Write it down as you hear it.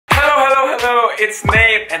it's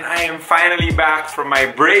Nate and I am finally back from my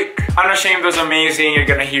break. Unashamed was amazing. You're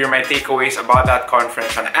gonna hear my takeaways about that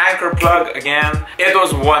conference on Anchor plug again. It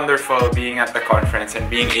was wonderful being at the conference and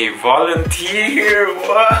being a volunteer.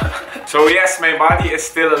 What? So yes, my body is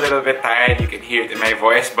still a little bit tired. You can hear it in my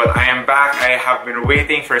voice, but I am back. I have been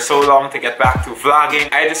waiting for so long to get back to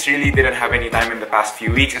vlogging. I just really didn't have any time in the past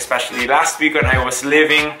few weeks, especially last week when I was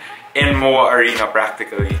living in Moa Arena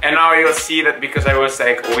practically. And now you'll see that because I was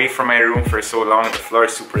like away from my room for so long, the floor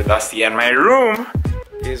is super dusty and my room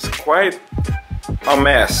is quite a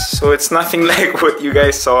mess. So it's nothing like what you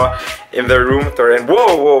guys saw in the room tour. And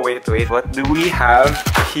whoa, wait. What do we have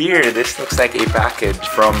here? This looks like a package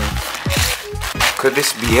from... Could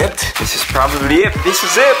this be it? This is probably it. This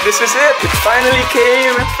is it. It finally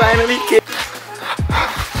came.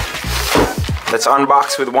 Let's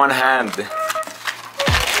unbox with one hand.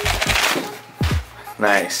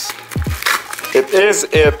 Nice. It is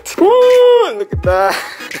it. Woo! Look at that.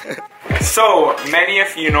 So, many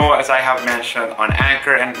of you know, as I have mentioned on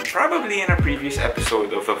Anchor and probably in a previous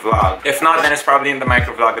episode of the vlog. If not, then it's probably in the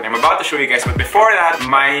micro vlog that I'm about to show you guys. But before that,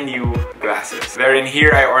 my new glasses. They're in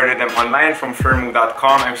here. I ordered them online from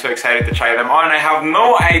firmu.com. I'm so excited to try them on. I have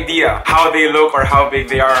no idea how they look or how big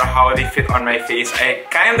they are or how they fit on my face. I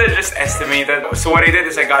kind of just estimated. So what I did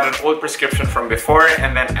is I got an old prescription from before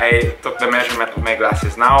and then I took the measurement of my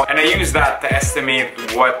glasses now. And I used that to estimate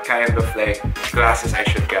what kind of like glasses I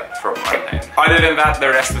should get from online. Other than that, the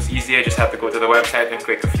rest was easy. I just had to go to the website and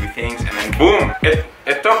click a few things and then boom!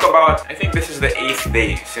 It took about, I think this is the 8th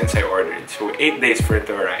day since I ordered. So 8 days for it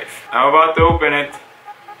to arrive. I'm about to open it.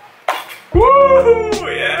 Woo!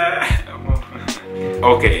 Yeah!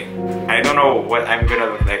 Okay, I don't know what I'm gonna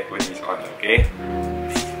look like with these on, okay?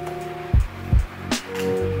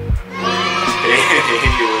 Hey,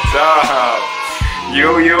 what's up?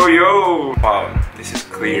 Yo! Wow, this is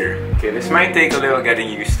clear. Okay, this might take a little getting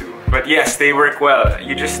used to. But yes, they work well.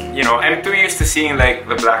 You just, you know, I'm too used to seeing like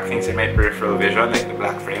the black things in my peripheral vision, like the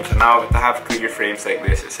black frames. And now to have clear frames like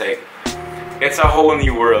this, it's like, it's a whole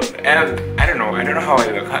new world. And I don't know how I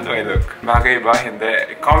look. How do I look? Bagay ba?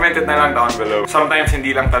 Hindi. Comment it na lang down below. Sometimes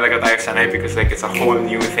hindi lang talaga tayo sanay because like it's a whole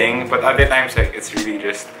new thing. But other times like it's really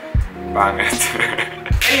just bangit.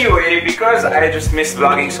 Anyway, because I just missed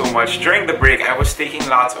vlogging so much, during the break I was taking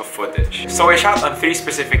lots of footage. So I shot on 3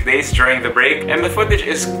 specific days during the break and the footage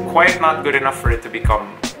is quite not good enough for it to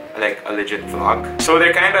become like a legit vlog. So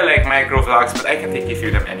they're kind of like micro vlogs, but I can take you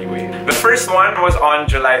through them anyway. The first one was on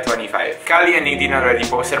July 25. Kali and Nadine already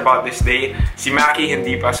posted about this day. Si Maki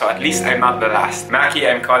hindi pa, so at least I'm not the last. Maki,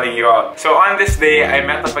 I'm calling you out. So on this day, I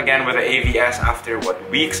met up again with the AVS after what,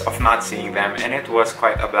 weeks of not seeing them, and it was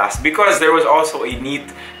quite a blast because there was also a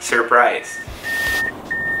neat surprise.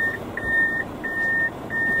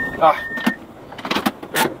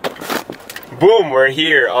 Boom, we're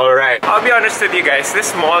here, alright. I'll be honest with you guys,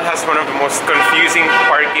 this mall has one of the most confusing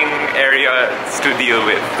parking areas to deal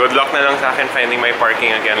with. Good luck na lang sa akin finding my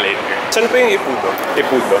parking again later. Saan po yung Ipudo?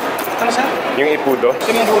 Ipudo? Ano saan? Yung Ipudo?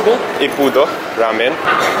 Yung Ipudo? Ipudo? Ramen?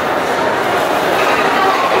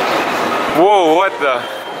 Whoa, what the?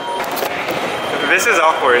 This is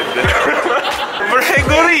awkward.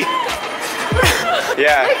 Breguri!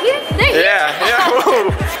 Yeah. Yeah.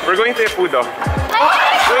 Whoa. We're going to Ipudo.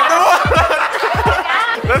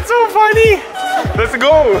 That's so funny! Let's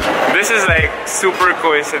go! This is like super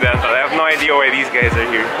coincidental. I have no idea why these guys are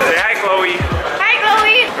here. Say hi, Chloe! Hi,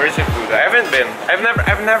 Chloe! Where's Ipudo? I haven't been.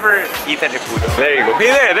 I've never eaten Ipudo. There you go.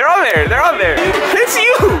 Hey there! They're all there! It's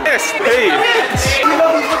you! Yes! Hey!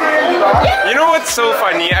 You know what's so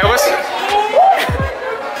funny? I was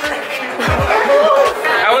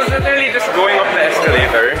literally just going up the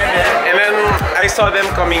escalator and then I saw them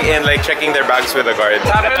coming in like checking their bags with the guard.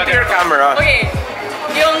 What happened to your camera? Okay,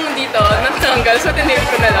 yung dito, natanggal, so tinip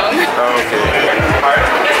ko na lang. Okay.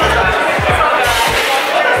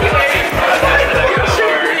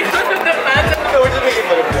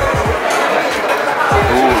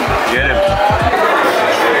 Ooh, get him.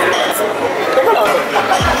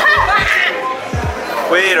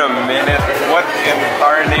 Wait a minute, what in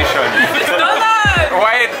tarnation?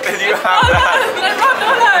 Why did you have that?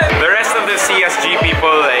 The rest of the CSG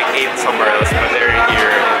people like ate somewhere else, but they're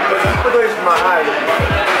here.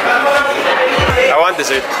 I want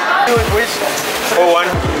dessert. Oh, one.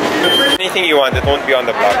 Anything you want, it won't be on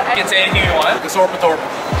the block. You can say anything you want. The sorpator.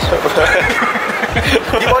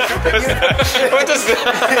 What is that?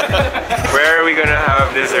 Where are we gonna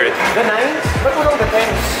have dessert? The 9s? Ba't walang the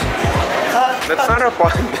 10s? That's not a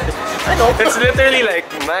pun. I know. It's literally like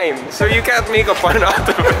 9, so you can't make a pun out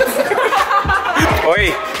of it.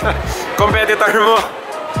 Oy, competitor mo.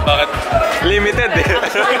 Bakit? Limited eh.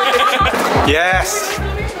 Yes!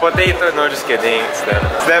 Potato, no, just kidding. It's them.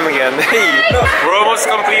 It's them again. Hey! We're almost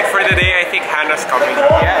complete for the day. I think Hannah's coming.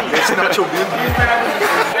 Yeah, It's nacho bean.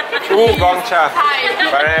 ooh, gongcha.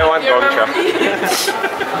 But I want gongcha.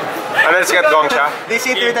 Let's get gongcha. They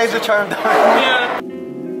say 3 times the charm down. Yeah.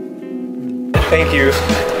 Thank you.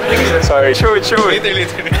 Sorry, show it, show it.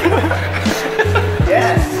 Later.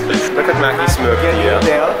 Yes! Look at Mackie's milk tea.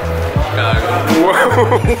 Dale?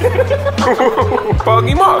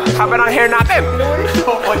 Pogi mo, haba ng hair natin.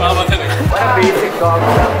 What a basic dog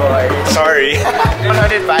boy. Sorry.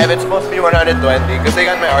 105, it's supposed to be 120 because they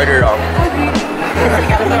got my order wrong.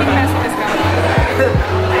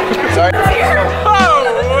 Sorry. Oh,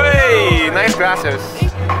 hey, nice glasses.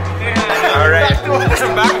 Alright,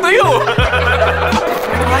 back to you.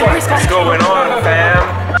 What's going on, fam?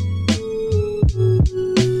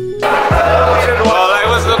 Well, I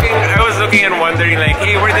was looking and wondering like,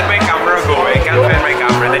 hey, where did my camera go? I can't find my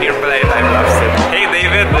camera. Then you replied, I lost it. Hey,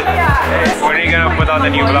 David, when are you gonna put on the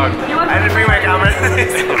new vlog? I didn't bring my camera.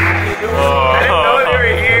 Oh. I didn't know they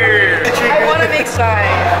were here. I want to make slime.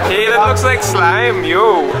 Hey, that looks like slime,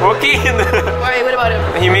 yo. Okay. Why? What about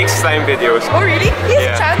him? He makes slime videos. Oh, really? He has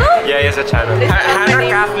a channel? Yeah, he has a channel. Hannah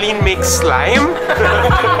Kathleen makes slime?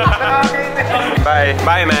 Bye.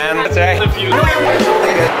 Bye, man. That's right.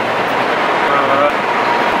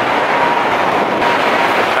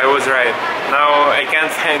 I was right. Now I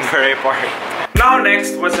can't find where I parked. Now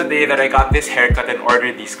next was the day that I got this haircut and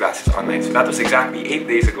ordered these glasses online. So that was exactly 8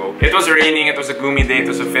 days ago. It was raining, it was a gloomy day, it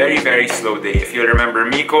was a very, very slow day. If you remember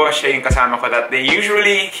Miko, siya yung kasama ko that day.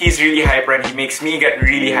 Usually, he's really hyper and he makes me get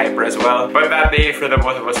really hyper as well. But that day, for the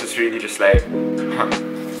both of us, it's really just like...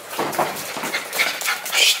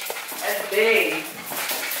 Day.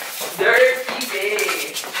 Dirty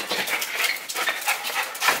day.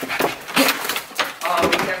 Oh,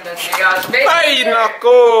 we have that big ass Ay,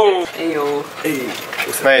 nako! Ayo.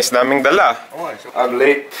 Nice, daming dala. I'm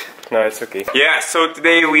late. No, it's okay. Yeah, so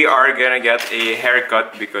today we are gonna get a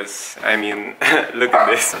haircut because, I mean, look at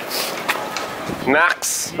this.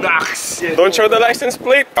 Nax! Nax! Don't show the license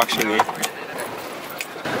plate, actually.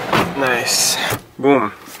 Nice.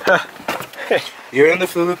 Boom. You're in the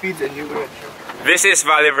Philippines and you were. This is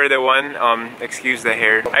Valley Verde 1, excuse the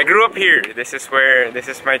hair. I grew up here. This is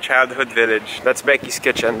my childhood village. That's Becky's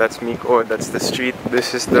kitchen, that's Miko, that's the street.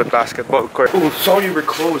 This is the basketball court. Oh, sorry, we're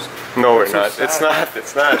closed. No, we're not. It's not.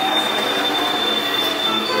 It's not.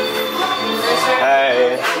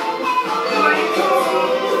 Hi.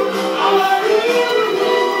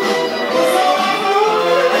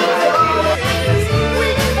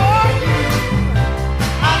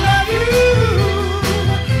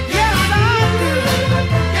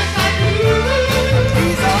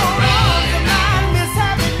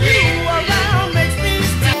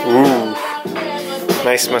 Ooh,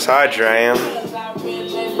 nice massage, Ryan.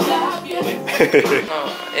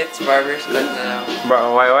 Oh, it's barber's cut now.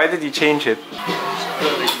 Bro, why did you change it?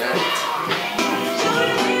 Like that.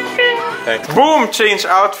 Thanks. Boom! Change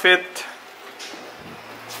outfit.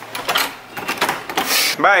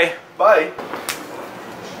 Bye. Bye.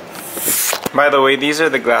 By the way, these are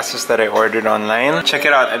the glasses that I ordered online. Check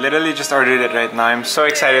it out. I literally just ordered it right now. I'm so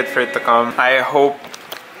excited for it to come. I hope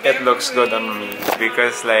it looks good on me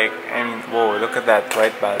because, like, I mean, whoa, look at that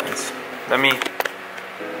white balance.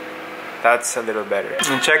 That's a little better.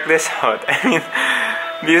 And check this out. I mean,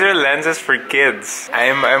 these are lenses for kids.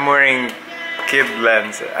 I'm wearing kid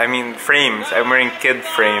lens. I mean frames. I'm wearing kid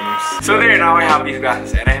frames. So there, now I have these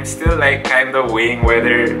glasses and I'm still like kind of weighing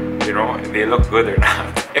whether, you know, they look good or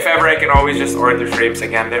not. If ever, I can always just order frames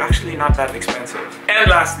again. They're actually not that expensive. And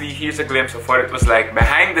lastly, here's a glimpse of what it was like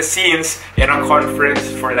behind the scenes in a conference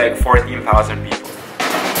for like 14,000 people.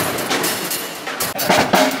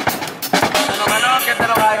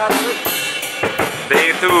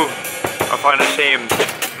 Day 2 of Unashamed.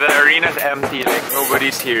 The arena's empty, like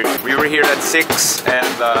nobody's here. We were here at 6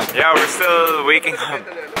 and yeah, we're still waking up.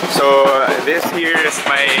 So this here is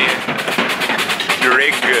my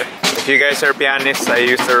rig. If you guys are pianists, I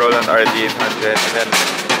use the Roland RD800 and then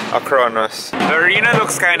a Kronos. The arena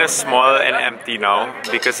looks kind of small and empty now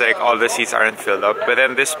because like all the seats aren't filled up. But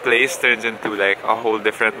then this place turns into like a whole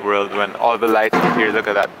different world when all the lights are here. Look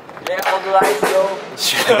at that. Yeah, all the lights go.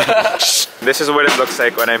 This is what it looks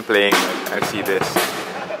like when I'm playing. I see this.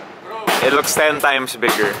 It looks 10 times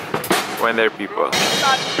bigger when there are people.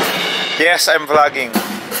 Yes, I'm vlogging.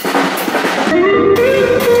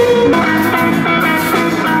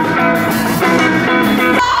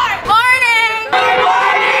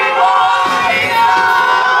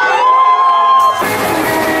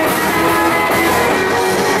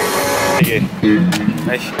 Sige.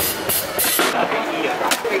 Ay.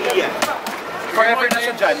 Forever na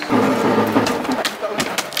siya dyan.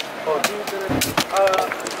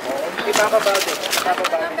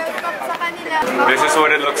 This is what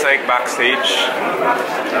it looks like backstage.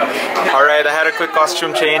 Alright, I had a quick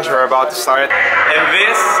costume change. We're about to start. And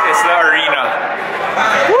this is the arena.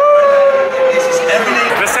 Woo!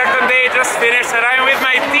 The second day just finished and I'm with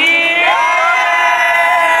my team!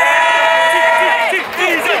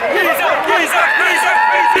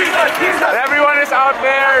 Everyone is out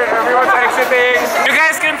there, everyone's exiting. You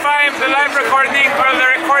guys can find the live recording or the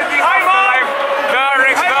recording of the live.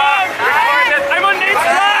 I'm on Nate's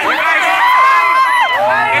Live! You guys,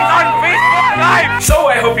 it's on Facebook Live! So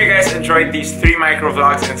I hope you guys enjoyed these 3 micro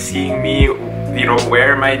vlogs and seeing me, you know,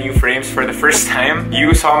 wear my new frames for the first time.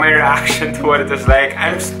 You saw my reaction to what it was like.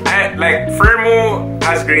 Like, Firmoo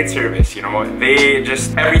has great service, you know. They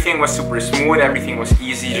just, everything was super smooth, everything was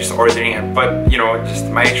easy, just ordering it. But, you know, just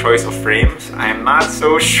my choice of frames, I'm not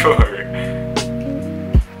so sure.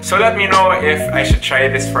 So let me know if I should try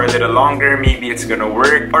this for a little longer, maybe it's gonna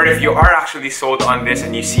work. Or if you are actually sold on this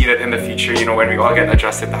and you see that in the future, you know, when we all get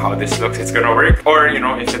adjusted to how this looks, it's gonna work. Or, you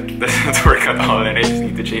know, if it doesn't work at all and I just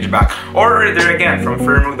need to change back. Or order again from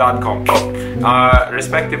firmoo.com.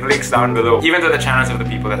 Respective links down below, even to the channels of the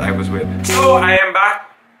people that I was with. So I am back.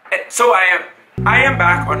 I am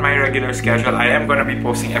back on my regular schedule. I am gonna be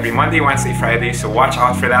posting every Monday, Wednesday, Friday, so watch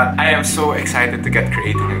out for that. I am so excited to get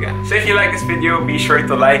creating again. So if you like this video, be sure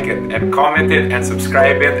to like it and comment it and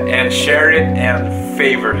subscribe it and share it and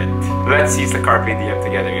favorite it. Let's seize the carpe diem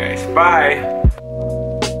together, guys. Bye!